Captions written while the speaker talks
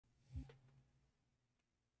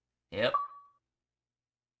Yep.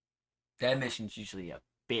 That mission's usually a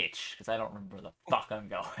bitch, because I don't remember where the fuck I'm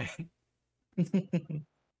going.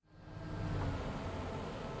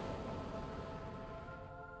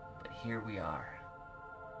 But here we are.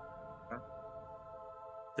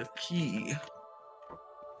 The key.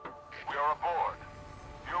 We are aboard.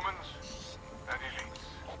 Humans and elites.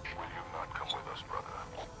 Will you not come with us, brother?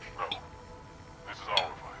 No. This is our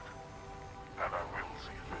fight. And I will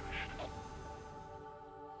see it finished.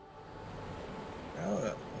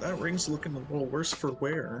 That ring's looking a little worse for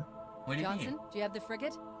wear. What do you Johnson, mean? do you have the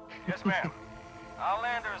frigate? Yes, ma'am. I'll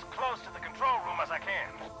land her as close to the control room as I can.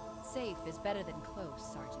 Safe is better than close,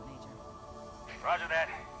 Sergeant Major. Roger that.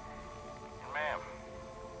 And ma'am,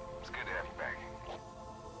 it's good to have you back.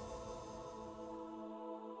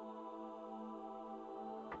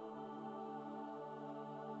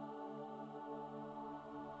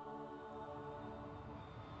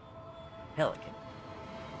 Pelican.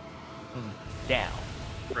 Down.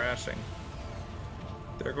 Crashing.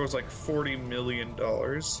 There goes like $40 million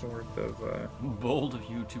worth of. Bold of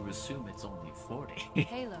you to assume it's only 40.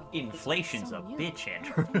 Halo. Inflation's so a new. bitch, Not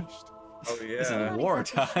Andrew. finished. Oh This is yeah. Not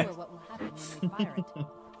wartime. exactly sure what will happen when we fire it.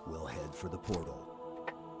 We'll head for the portal.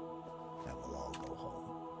 And we'll all go home.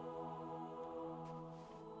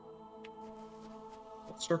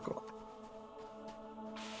 Circle.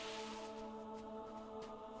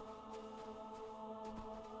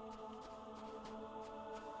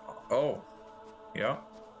 Oh. Yeah.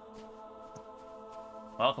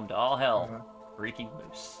 Welcome to all hell. Freaking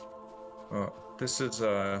loose. Oh, this is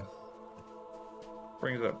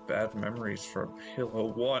brings up bad memories from Halo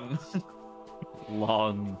 1.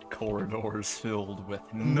 Long corridors filled with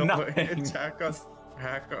No, nothing. attack on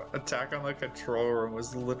the control room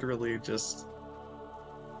was literally just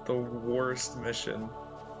the worst mission.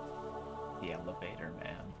 The elevator,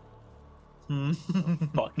 man. Hmm.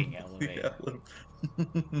 Fucking elevator. Yeah.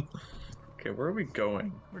 Okay, where are we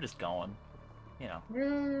going? We're just going. You know.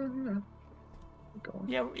 Going.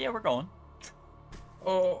 Yeah, we're going.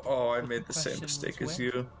 Oh, I made the The same question mistake was as where?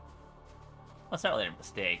 you. Well, it's not really a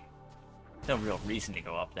mistake. No real reason to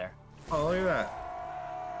go up there. Oh, look at that.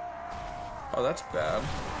 Oh, that's bad.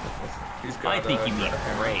 He's got, I think you mean got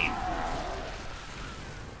a grave.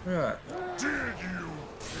 Look at that. Did you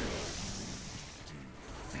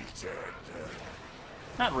defeated?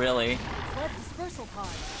 Not really. Flood dispersal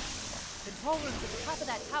pods. Control rooms at the top of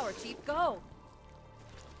that tower, Chief. Go.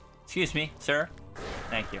 Excuse me, sir.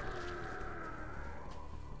 Thank you.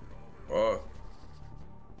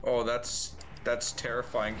 Oh, that's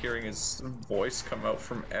terrifying hearing his voice come out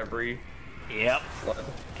from every Yep. flood.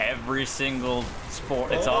 Every single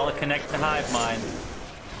sport. It's all a connect to hive mind.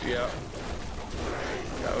 Yeah.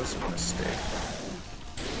 That was a mistake.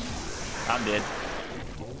 I'm dead.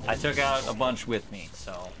 I took out a bunch with me,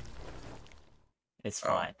 so it's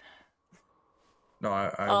fine. No, I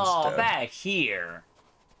was Oh, dead. back here.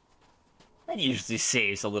 That usually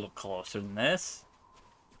saves a little closer than this.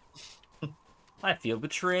 I feel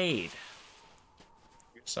betrayed.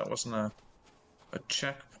 Guess that wasn't a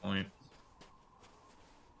checkpoint.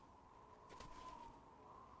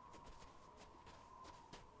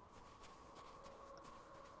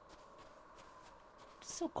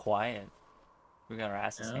 It's so quiet. We got our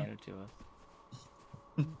asses Yeah. handed to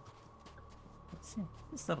us. What's in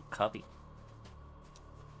this little cubby?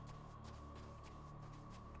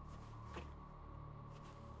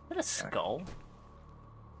 Is that a skull?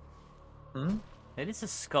 Hmm? It is a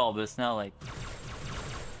skull, but it's not like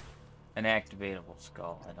an activatable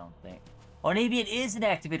skull, I don't think. Or maybe it is an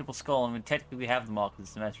activatable skull, and technically we have them all because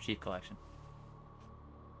it's the Master Chief Collection.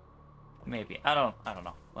 Maybe. I don't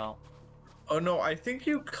know. Well, Oh no, I think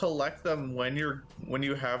you collect them when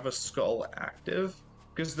you have a skull active,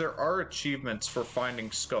 because there are achievements for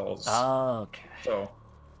finding skulls. okay. So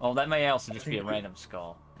Oh, that may also just be a think we- random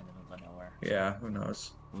skull in the middle of nowhere. yeah, who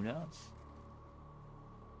knows? Who knows?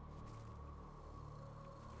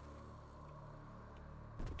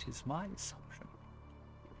 Which is my assumption.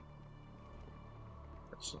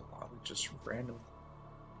 There's a lot of just random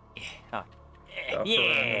Yeah. Oh, stuff yeah,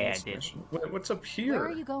 around in I this did. mission. What's up here? Where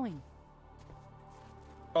are you going?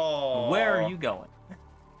 Oh, Where are you going?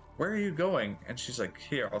 Where are you going? And she's like,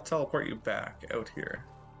 here, I'll teleport you back out here.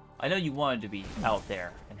 I know you wanted to be out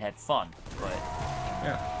there and had fun, but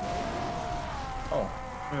Yeah. Oh,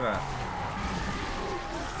 look at that.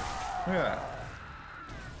 Look at that.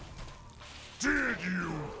 Did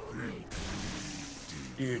you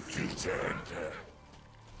Defeated.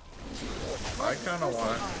 I kind of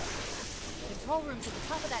want. Control rooms at the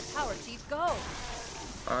top of that tower, Chief. Go.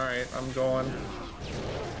 All right, I'm going.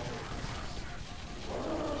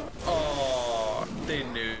 Oh, they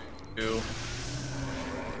knew do.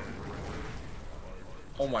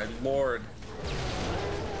 Oh my lord.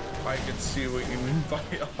 I can see what you mean by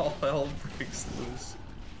all hell breaks loose.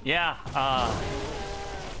 Yeah,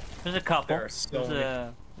 there's a couple. There are so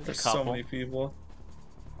There's There's a couple. so many people.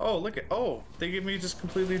 Oh, look at. Oh, they give me just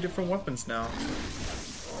completely different weapons now.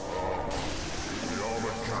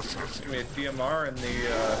 Give me a DMR and the.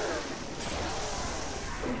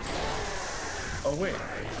 Oh, wait.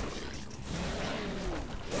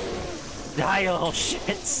 Die, you little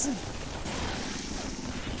shits.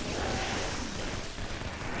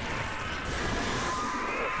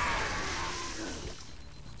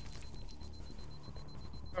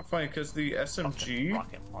 Not funny because the SMG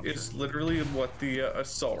Rocket launcher. is literally what the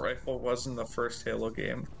assault rifle was in the first Halo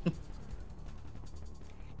game.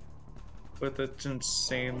 With its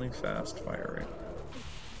insanely fast firing.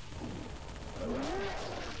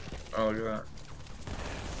 Oh, look at that.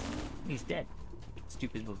 He's dead.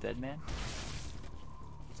 Stupid little dead man.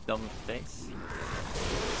 He's dumb with the face.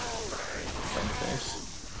 Dumb face.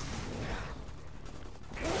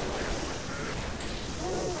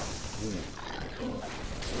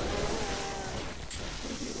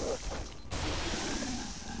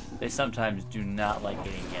 They sometimes do not like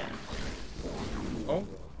getting in. Oh,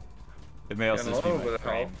 It may also And a just be little my bit of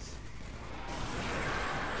help. frames.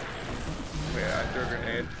 yeah, I threw a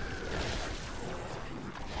grenade.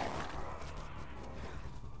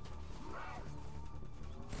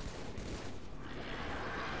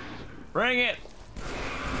 Bring it!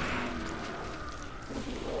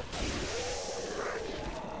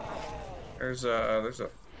 There's a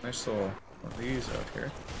nice little one of these out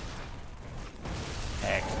here.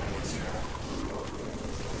 Excellent.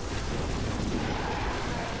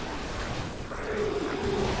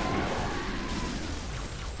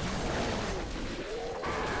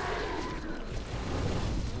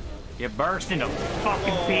 You burst into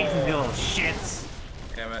fucking pieces, you little shits.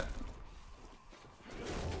 Damn it.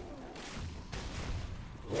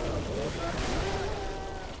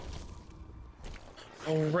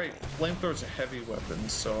 Oh right, flamethrower's a heavy weapon,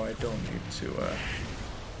 so I don't need to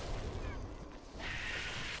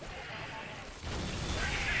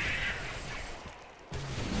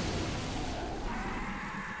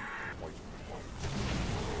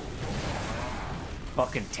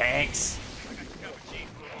Fucking tanks.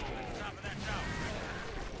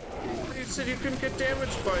 You said you couldn't get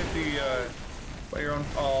damaged by the by your own.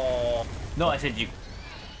 Oh. No, I said you.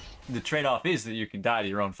 The trade-off is that you can die to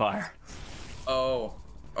your own fire. Oh.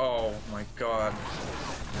 Oh my god.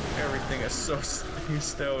 Everything is so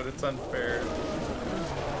spaced out, it's unfair.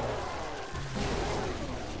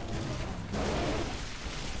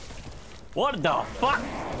 What the fuck?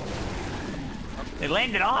 They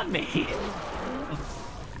landed on me.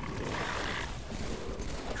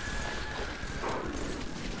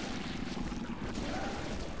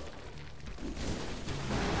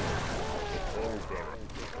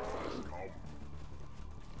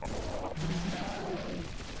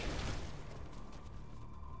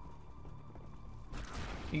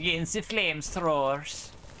 You're getting the flamethrowers.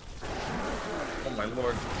 Oh my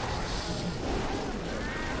lord.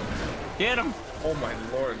 Get him. Oh my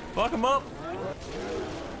lord. Fuck him up.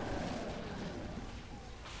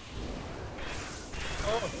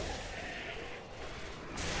 Oh.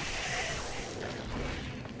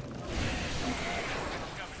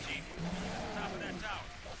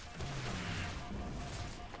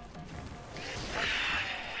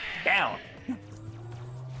 Down.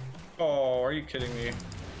 Oh, are you kidding me?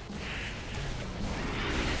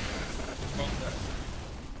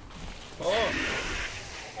 Oh.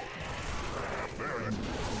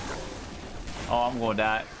 Oh, I'm gonna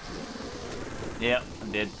die. Yep, I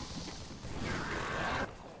did.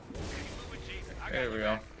 There we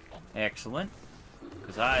go. Excellent.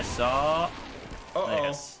 Because I saw Uh-oh.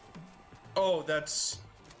 this. Oh, that's...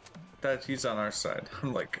 That he's on our side.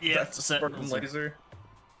 I'm like, Yeah, that's a sparking Sentinels. laser?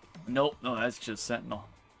 Nope, no, that's just Sentinel.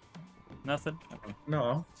 Nothing? Okay,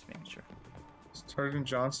 No. just making sure. Sergeant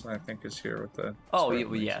Johnson, I think, is here with the... Oh, yeah, sparking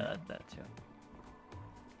well, yeah, laser. that too.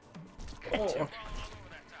 Oh, okay.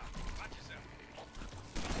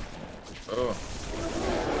 Oh.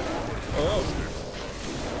 Oh.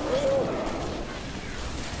 Oh.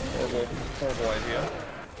 Horrible, horrible idea.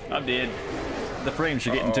 I'm dead. The frames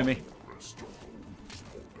are getting to me.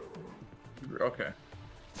 Okay.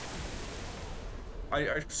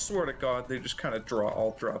 I swear to God, they just kind of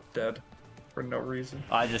all drop dead for no reason.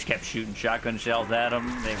 I just kept shooting shotgun shells at them.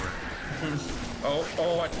 They were.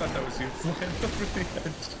 Oh, I thought that was you flying over the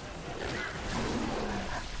edge.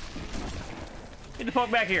 Get the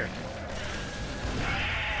fuck back here.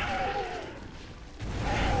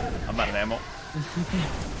 I'm out of ammo.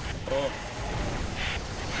 Oh.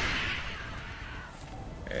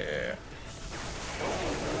 Yeah.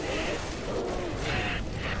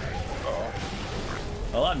 Oh.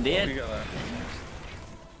 Well, I'm We dead. got that.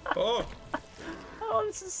 Oh. Oh,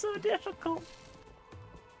 this is so difficult.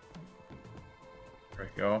 There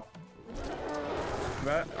we go.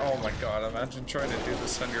 Oh my god, imagine trying to do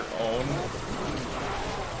this on your own.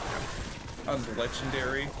 On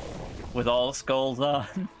Legendary. With all skulls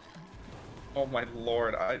on. Oh my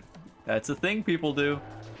lord, That's a thing people do.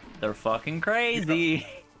 They're fucking crazy.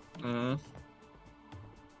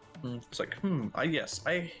 It's like, yes,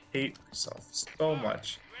 I hate myself so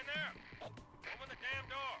much. You in there? Open the damn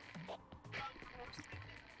door.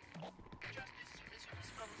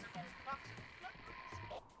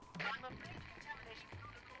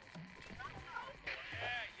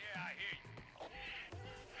 Yeah, I hear you.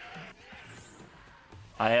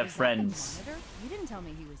 I have Is that the friends. monitor? You didn't tell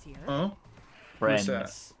me he was here. Huh? Friends.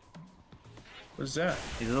 that? What's that?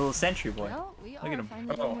 He's a little sentry boy. Well, we Look at are him.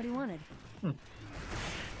 finally Oh. getting what he wanted.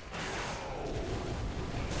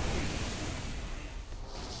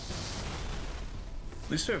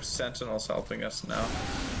 At least we have Sentinels helping us now.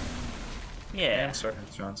 Yeah. And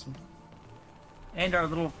Sergeant Johnson. And our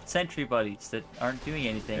little sentry buddies that aren't doing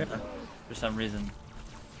anything Yeah. for some reason.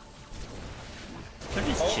 They're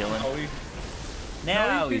just chilling. Oh,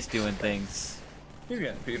 Now no, he's doing things. he's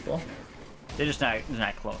getting people. They're just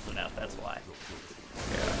not close enough, that's why.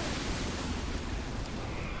 Yeah.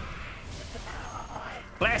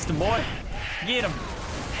 Blast him, boy! Get him!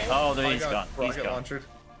 Oh, there I he's got gone. He's rocket gone. launchered.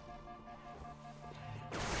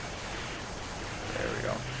 There we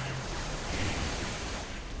go.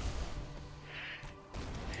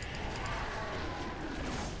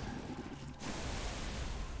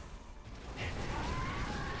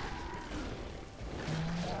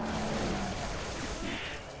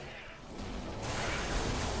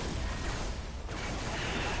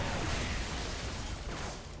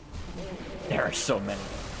 There are so many.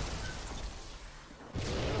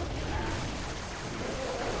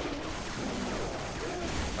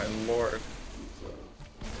 My lord.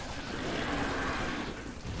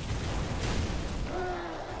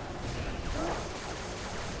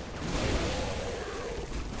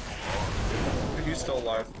 He's still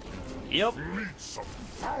alive. Yep. Fleets of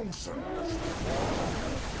thousands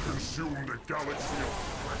consume the galaxy of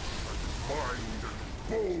flesh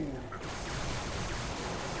and mind and bone.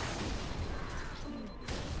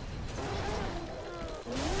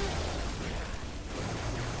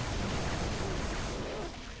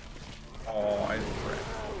 Oh,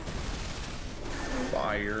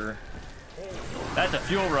 fire. That's a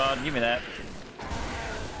fuel rod. Give me that.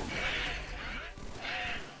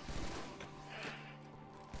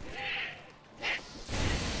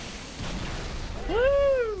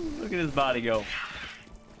 Woo! Look at his body go.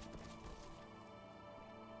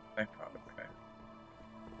 Thank God. Okay.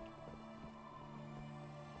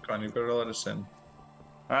 Come on, you better let us in. All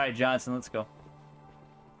right, Johnson, let's go.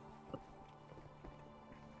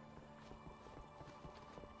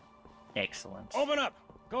 Excellent. Open up!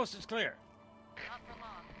 Coast is clear. Not for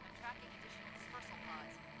long. I'm tracking additional dispersal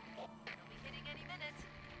pods. They'll be hitting any minute.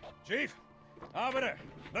 Chief, Arbiter,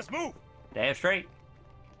 let's move! Damn straight.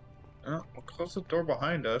 Oh, we'll close the door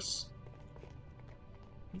behind us.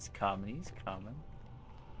 He's coming. He's coming.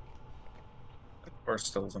 The door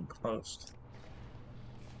still isn't closed.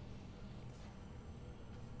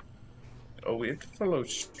 Oh, we have to follow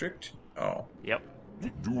strict. Oh. Yep.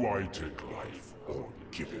 Do I take life or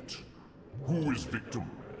give it? Who is victim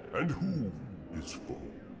and who is foe?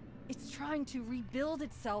 It's trying to rebuild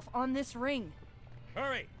itself on this ring.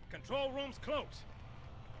 Hurry! Control room's close.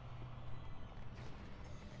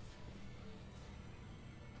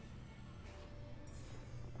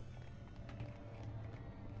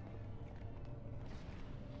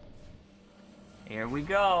 Here we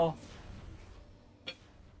go.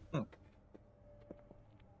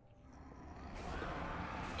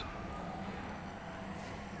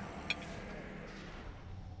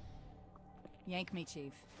 Yank me,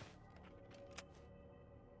 Chief.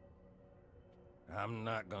 I'm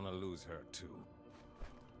not gonna lose her, too.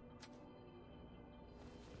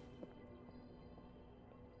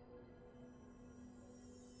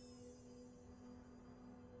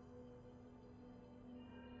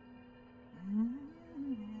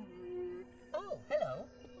 Oh, hello.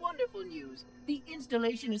 Wonderful news. The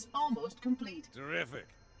installation is almost complete. Terrific.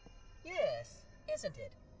 Yes, isn't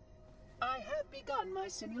it? I have begun my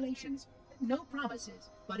simulations. No promises,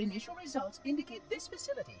 but initial results indicate this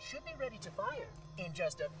facility should be ready to fire in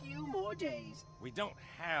just a few more days. We don't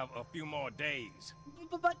have a few more days.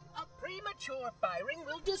 But a premature firing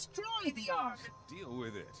will destroy the Ark. Deal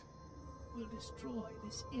with it. will destroy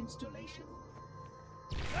this installation.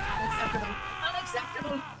 Unacceptable!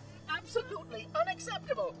 Unacceptable! Absolutely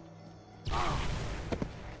unacceptable!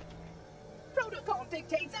 Protocol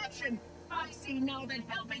dictates action! I see now that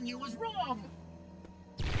helping you was wrong!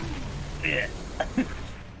 Yeah.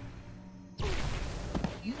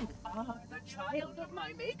 You are the child of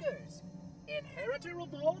my makers, inheritor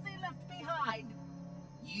of all they left behind.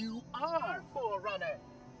 You are Forerunner.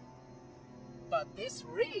 But this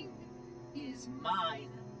ring is mine.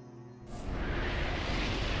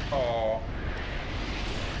 Oh.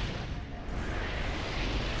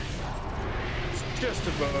 Just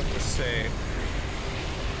about to say.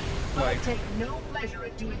 I take no pleasure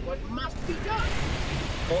in doing what must be done.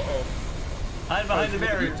 Uh-oh. Hide behind the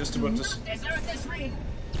barrier. Just about to Not desert this ring.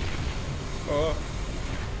 Oh.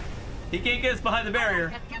 He can't get us behind the I barrier.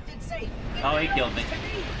 have kept it safe. It Oh, he killed me.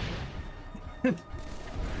 belongs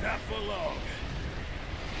to Not for long.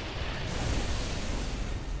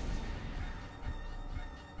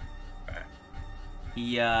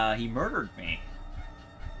 He murdered me.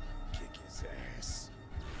 Kick his ass.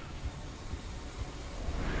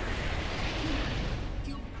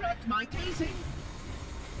 You've cracked my casing.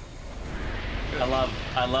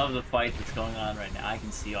 I love the fight that's going on right now. I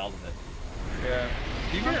can see all of it. Yeah.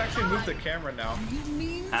 You can actually move the camera now. You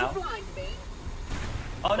mean How? to blind me?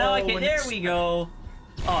 Oh no, I Oh, can. when There it's- we go.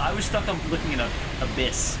 Oh, I was stuck on looking at an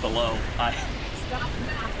abyss below. Stop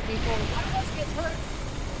now before one of us gets hurt.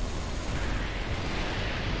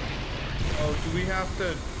 Oh, do we have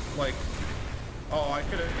to, like... Oh, I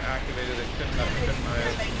could have activated it, couldn't I?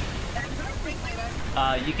 That hurt me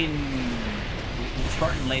later. You can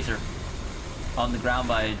Spartan laser on the ground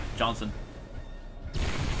by Johnson.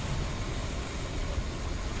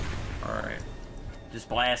 Alright. Just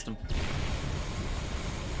blast him.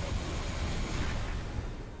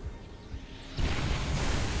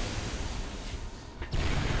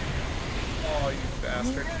 Oh, you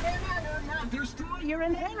bastard. Destroy your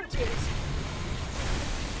inheritance.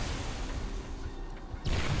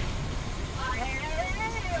 I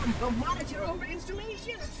am the monitor over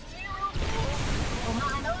installations. 04.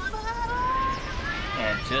 Command over.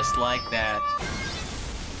 And just like that.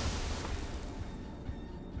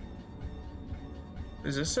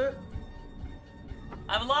 Is this it?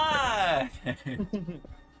 I'm alive!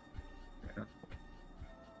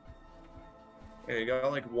 Yeah, you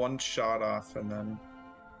got like one shot off and then...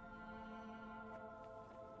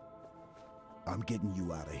 I'm getting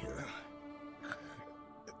you out of here.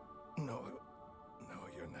 No,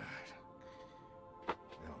 you're not.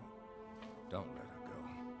 No, don't let her go.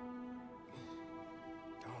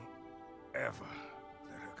 Don't ever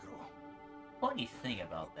let her go. What do you think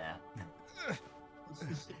about that?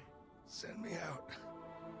 Send me out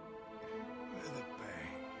with a bang.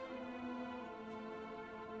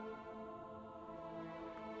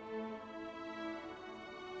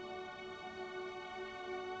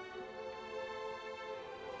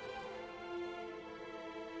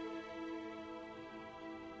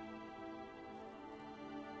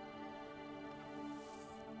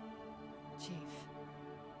 Chief,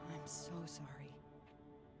 I'm so sorry.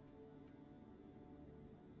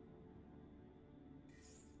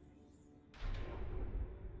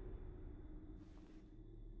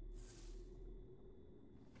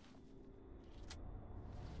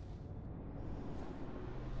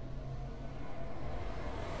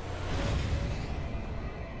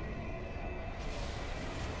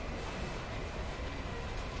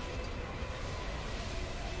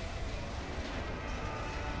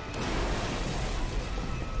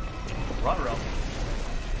 Ruh-roh.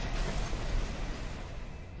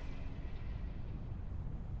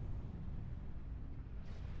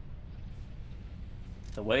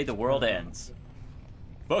 The way the world ends.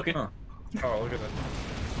 Book it. Huh. Oh, look at that.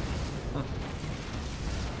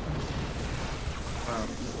 Huh.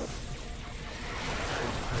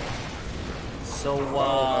 So,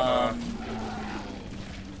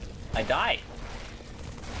 I died.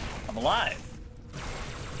 I'm alive.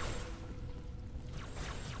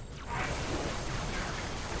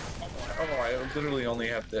 Oh, I literally only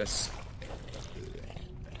have this.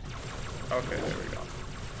 Okay, there we go.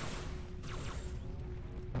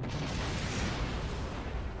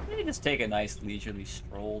 Maybe just take a nice leisurely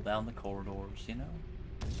stroll down the corridors, you know?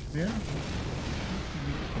 Yeah.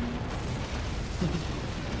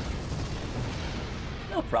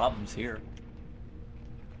 No problems here.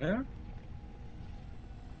 Yeah.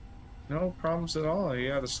 No problems at all.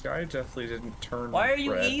 Yeah, the sky definitely didn't turn Why are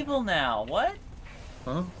you red. evil now? What?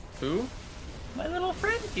 Huh? Who? My little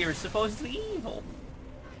friend here is supposedly evil.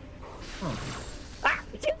 Huh. Ah!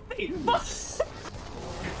 Get me!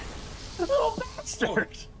 Little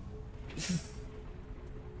bastard!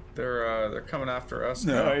 They're coming after us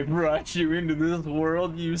No, now. I brought you into this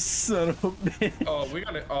world, you son of a bitch.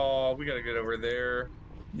 We gotta get over there.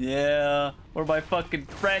 Yeah, or my fucking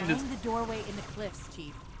friend is Find the doorway in the cliffs,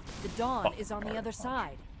 Chief. The dawn is on the other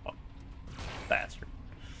side. bastard.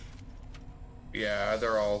 Yeah,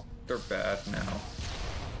 they're bad now.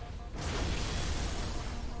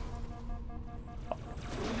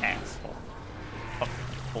 Asshole. Fucking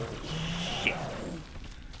bullshit.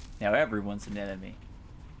 Now everyone's an enemy.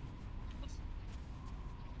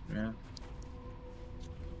 Yeah.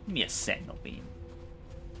 Give me a sentinel beam.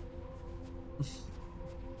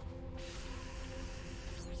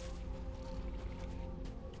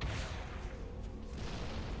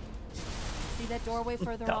 See that doorway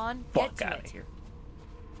further The on? fuck Get to out it. of here.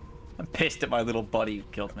 I'm pissed at my little buddy who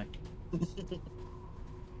killed me.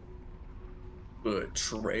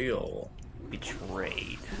 Betrayal.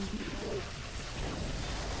 Betrayed.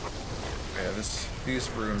 Yeah, these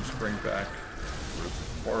rooms bring back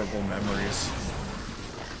horrible memories.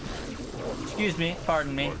 Excuse me,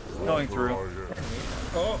 pardon me. Going through.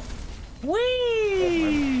 Oh,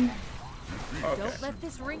 Whee! okay. Don't let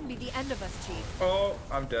this ring be the end of us, Chief. Oh,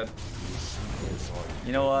 I'm dead.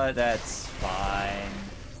 You know what? That's fine.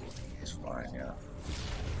 It's fine, yeah.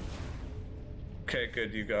 Okay,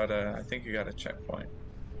 good. I think you got a checkpoint.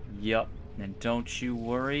 Yup. And don't you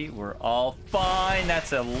worry, we're all fine.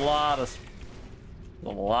 That's a lot of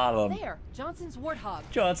them. There, Johnson's Warthog.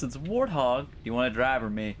 Johnson's Warthog. You want to drive or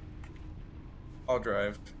me? I'll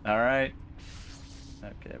drive. All right.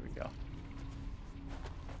 Okay, there we go.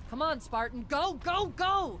 Come on, Spartan. Go, go,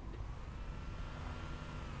 go!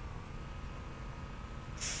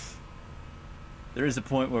 There is a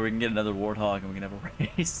point where we can get another Warthog and we can have a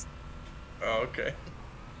race. Oh, okay.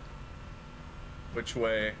 Which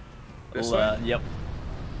way? This Well, way? Yep.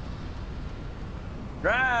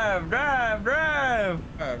 Drive, drive, drive!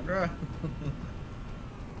 Drive.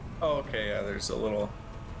 Oh, okay, yeah, there's a little...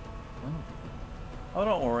 Oh,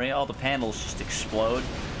 don't worry. All the panels just explode.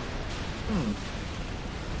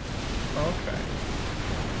 Okay.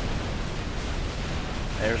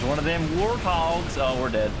 There's one of them Warthogs. Oh, we're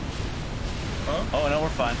dead. Huh? Oh, no, we're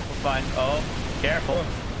fine. We're fine. Oh, careful.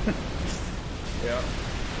 Yeah.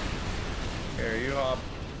 Here, you hop.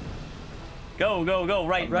 Go, go, go.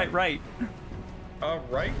 Right, right, right.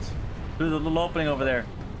 Right? Through the little opening over there.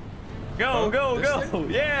 Go, Oh, go, this go.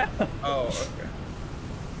 thing? Yeah. Oh, okay.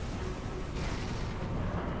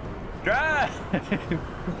 Drive.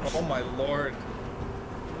 Oh my lord.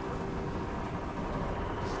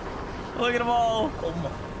 Look at them all. Oh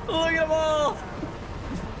my... Look at them all.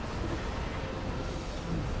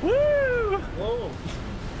 Woo. Whoa.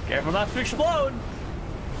 Careful not to explode.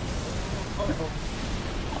 Uh-oh.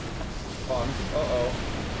 Uh-oh.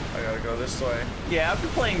 I gotta go this way. Yeah, after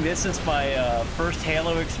playing this since my first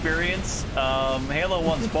Halo experience, Halo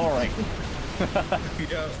 1's boring.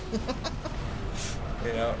 Yeah.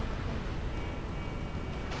 Yeah.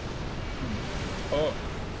 Oh.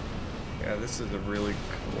 Yeah, this is a really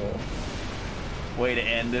cool... Way to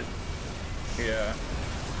end it. Yeah.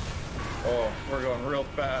 Oh, we're going real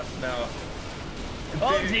fast now.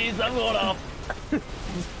 Oh, jeez, I'm going up.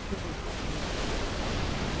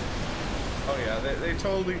 Oh yeah, they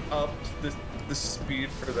totally upped the speed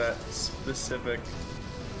for that specific...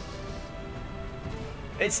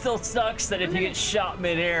 It still sucks that if you get shot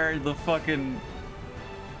midair, the fucking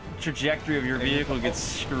trajectory of your vehicle gets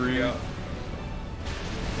screwed. Yeah.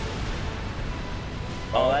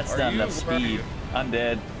 Oh, that's Are not you- enough where are speed. you? I'm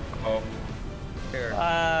dead. Oh. Here.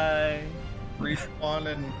 Bye. Respawn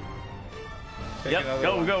and... take Yep, another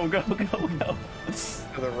go, one. go, go, go, go.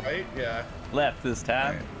 To the right? Yeah. Left this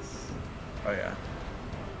time. Right. Oh yeah.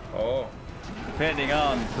 Oh. Depending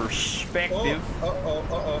on perspective.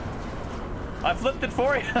 Uh-oh. I flipped it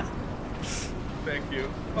for you. Thank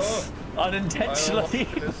you. Oh. Unintentionally.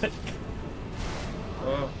 I love this.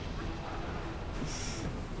 Oh.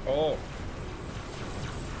 Oh.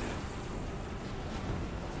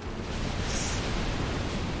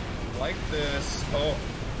 Like this. Oh.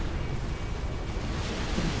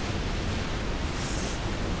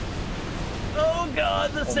 Oh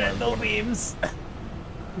god, the my sentinel lord. beams.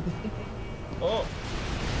 Oh.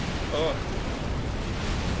 Oh.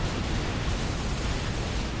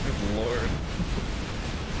 Good lord.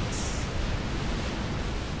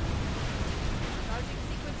 Charging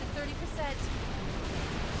sequence at 30%.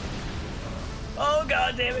 Oh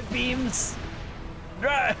god damn it, beams.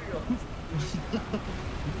 Drive.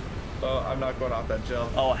 Oh, I'm not going off that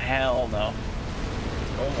jump. Oh hell no.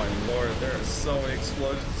 Oh my lord, there are so many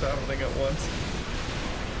explosions happening at once.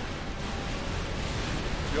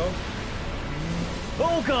 Go.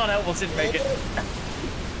 Oh god, I almost didn't make it.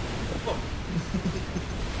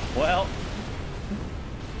 Well,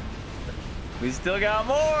 we still got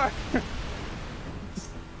more.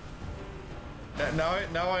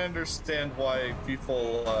 Now I understand why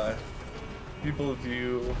people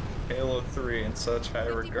view Halo 3 in such high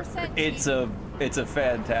regard. 50%. It's a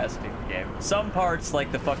fantastic game. Some parts,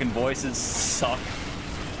 like the fucking voices, suck.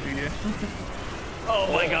 Yeah.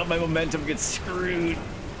 Oh my god, my momentum gets screwed.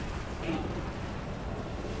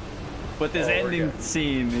 But this we're ending good.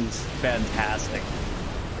 scene is fantastic,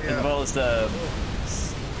 Yeah. as well as the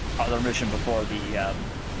other mission before the Yeah.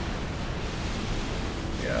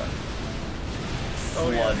 Oh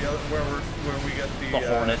yeah, flood, the other, where we get the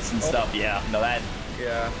hornets and stuff. Yeah, no,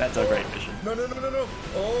 Yeah. that's a great mission. No.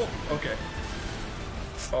 Oh, okay.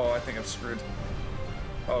 Oh, I think I'm screwed.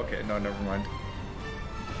 Okay, no, never mind.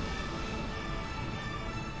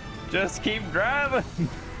 Just keep driving.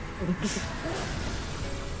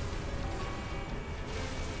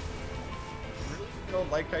 I don't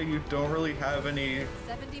like how you don't really have any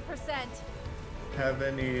 70%.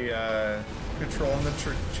 control on the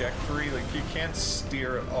trajectory. Like you can't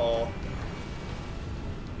steer at all.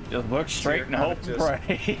 Just look straight and hope and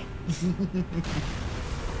pray.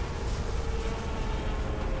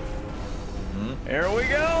 Here we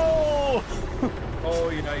go! Oh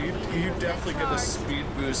yeah, you definitely get a speed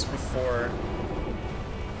boost before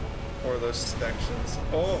those sections.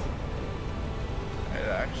 Oh, it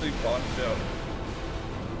actually bottomed out.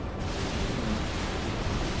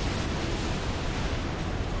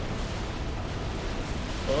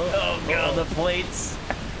 Oh god, the plates.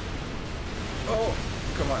 Oh,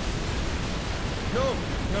 come on. No.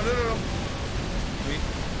 Wait,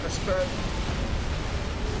 that's bad.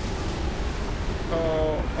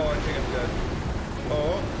 Oh, I think I'm dead.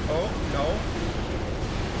 Oh, no.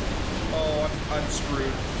 Oh, I'm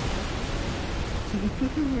screwed.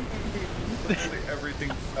 Literally everything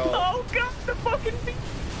fell. Oh god, the fucking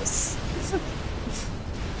beast.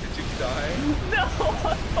 Did you die? No,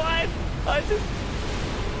 I'm fine.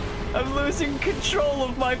 I'm losing control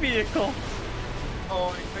of my vehicle.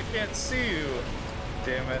 Oh, I can't see you.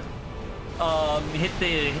 Damn it. Hit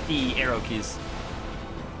the arrow keys.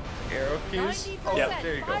 Arrow keys? 90%. Oh, Yep.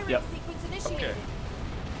 there you go. Firing Yep. sequence initiated. Okay.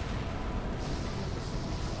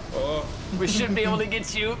 Oh, We should be able to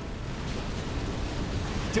get you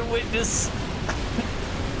to witness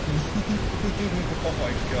oh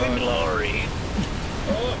my the god. glory.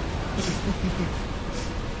 Oh.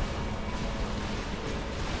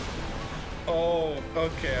 Oh,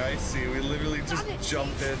 okay, I see. We literally just Damn it,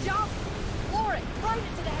 jumped Chief. in. Jump! Floor it! Right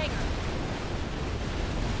into the hangar!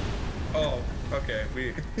 Oh, okay.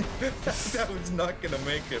 We that was not gonna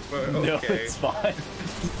make it, but okay. No, it's fine.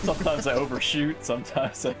 Sometimes I overshoot,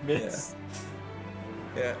 sometimes I miss.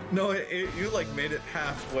 Yeah. No, you like made it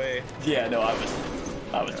halfway. Yeah, no, I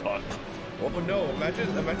was fine. Oh no!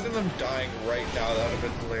 Imagine them dying right now. That would have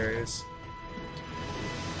been hilarious.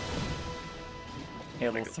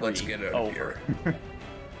 Halo 3 Let's get out of over.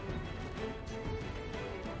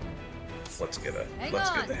 Let's get Hang the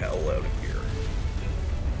on. hell out of here.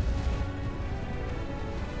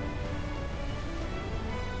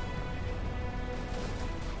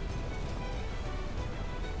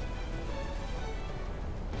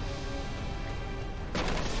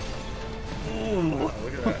 Ooh. Oh,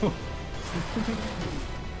 look at that.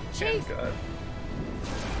 Chief! God.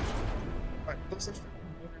 Alright, let's just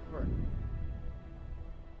move your door.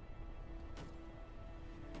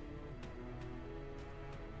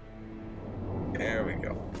 There we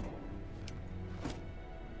go.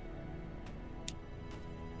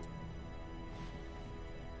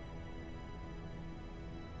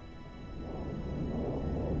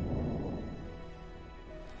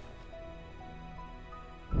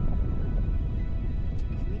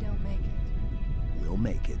 If we don't make it, We'll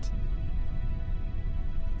make it.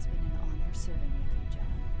 it's been an honor serving with you,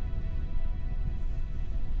 John.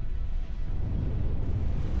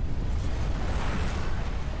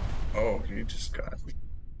 Oh, you just got.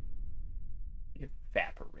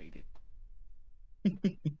 Evaporated.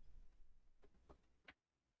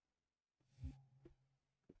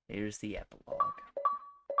 Here's the epilogue.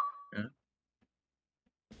 Yeah.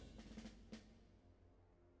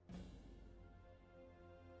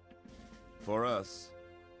 For us,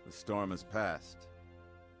 the storm has passed.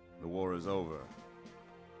 The war is over.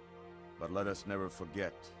 But let us never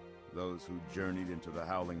forget those who journeyed into the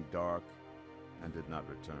howling dark and did not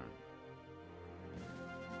return.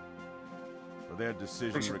 For their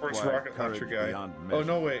decision Where's required rocket courage launcher guy? beyond Oh measure.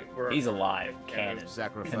 no, wait. He's alive, canon.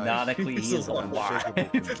 Sacrifice. Canonically, he is alive. alive. Unshakable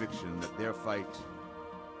conviction that their fight,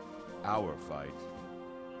 our fight,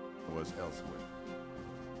 was elsewhere.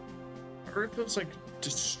 Earth was like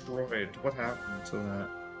destroyed. What happened to that?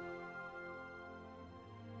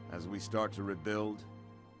 As we start to rebuild,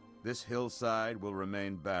 this hillside will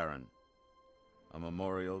remain barren, a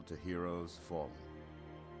memorial to heroes fallen.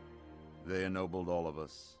 They ennobled all of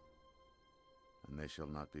us, and they shall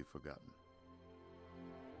not be forgotten.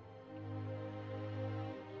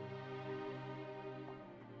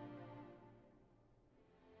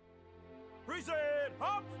 Reset!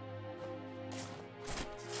 Hop!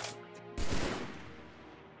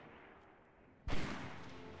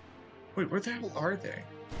 Wait, where the hell are they?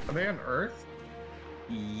 Are they on Earth?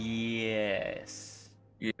 Yes.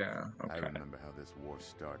 Yeah, I okay. remember how this war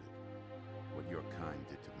started, what your kind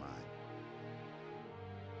did to mine.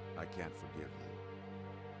 I can't forgive you.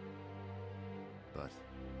 But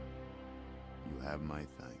you have my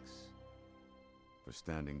thanks for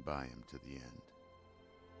standing by him to the end.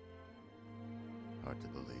 Hard to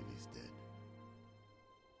believe he's dead.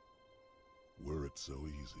 Were it so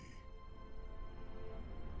easy.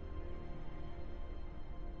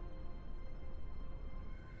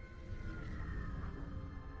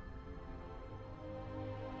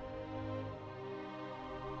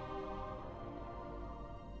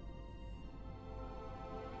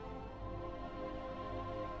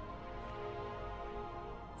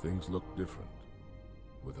 Things look different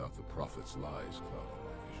without the Prophet's lies clouding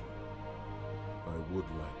my vision. I would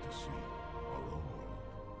like to see our own world,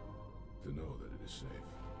 to know that it is safe.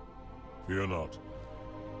 Fear not,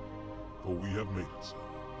 for we have made it so.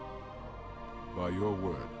 By your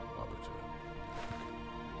word, Arbiter.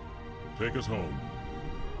 Take us home.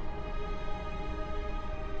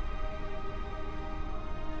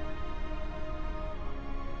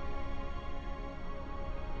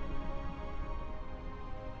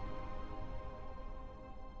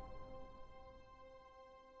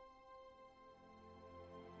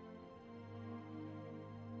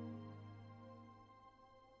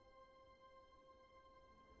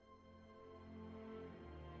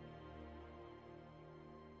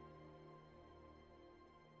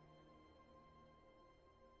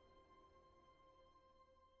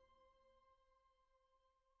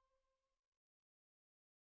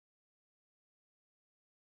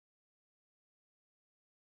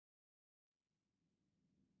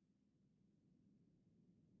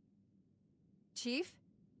 Chief?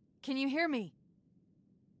 Can you hear me?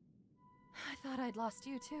 I thought I'd lost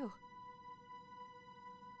you too.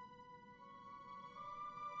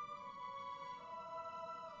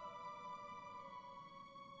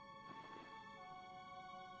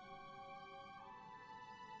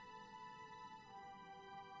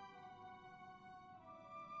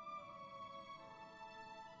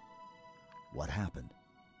 What happened?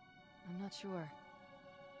 I'm not sure.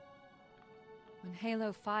 When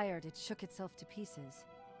Halo fired, it shook itself to pieces.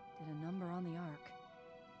 Did a number on the Ark.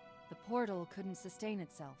 The portal couldn't sustain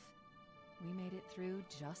itself. We made it through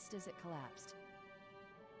just as it collapsed.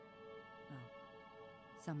 Well,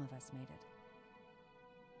 some of us made it.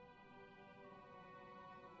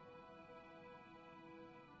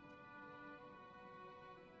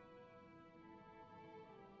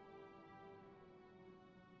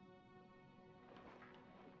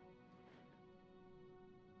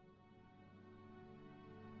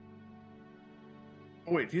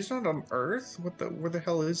 Oh, wait, he's not on Earth? Where the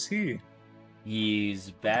hell is he?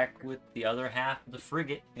 He's back with the other half of the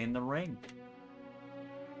frigate in the ring.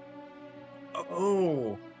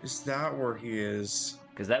 Oh, is that where he is?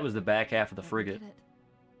 Because that was the back half of the But we frigate. did it.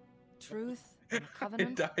 Truth, and a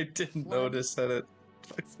covenant. I didn't flood. notice that it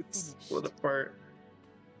It's split finished. apart.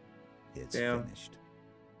 It's Damn. finished.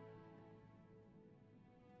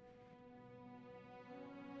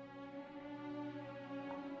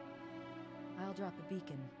 I'll drop a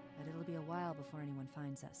beacon, but it'll be a while before anyone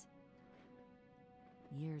finds us.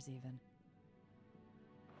 Years, even.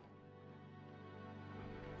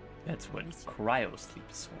 That's what Miss you.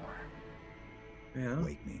 cryosleep is for. Yeah.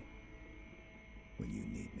 Wake me when you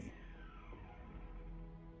need me.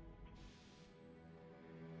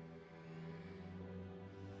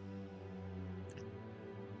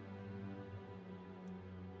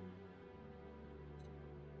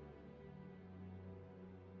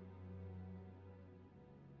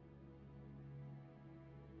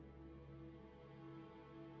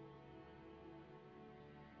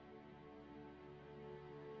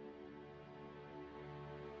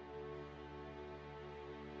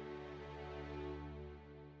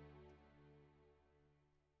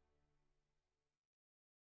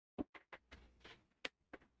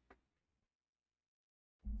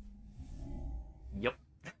 Yep.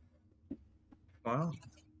 Wow.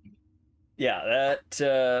 Yeah,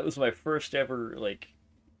 that was my first ever like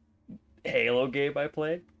Halo game I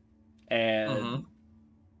played, And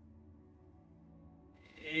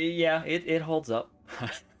yeah, it holds up.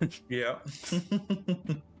 Yeah.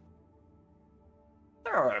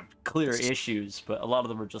 There are clear issues, but a lot of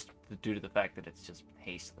them are just due to the fact that it's just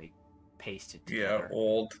hastily pasted together. Yeah,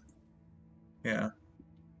 old. Yeah.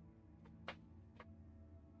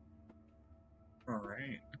 All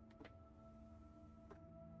right.